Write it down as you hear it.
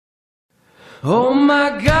Oh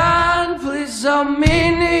my God, please help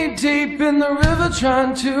me, knee deep in the river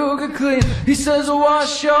trying to get clean. He says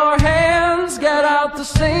wash your hands, get out the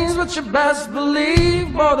stains, but you best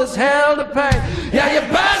believe, boy, there's hell to pay. Yeah, you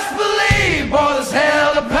best believe, boy, there's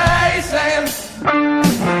hell to pay. Saying,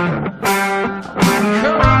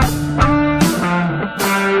 come on.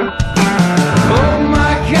 Oh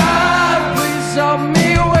my God, please help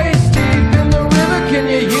me, waist deep in the river, can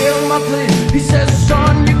you hear my plea? He says,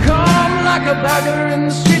 son, you come like a beggar in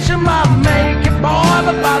the street. You might make it, boy,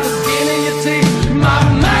 but by the skin of your teeth. You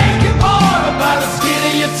might make it, boy, but by the skin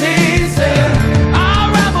of your teeth. Saying,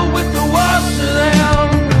 I rebel with the worst of them,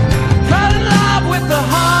 fell in love with the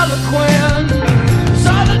Harlequin,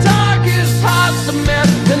 saw the darkest hearts of men,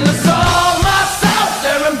 and I saw myself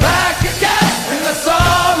staring back again, and I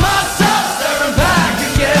saw myself staring back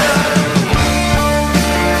again.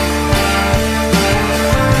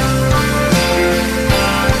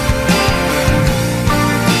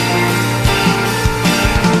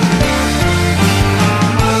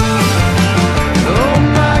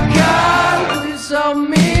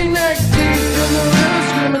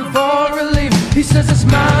 He says it's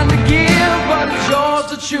mine to give, but it's yours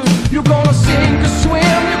to choose. You're gonna sink or swim,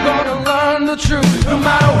 you're gonna learn the truth. No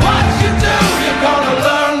matter what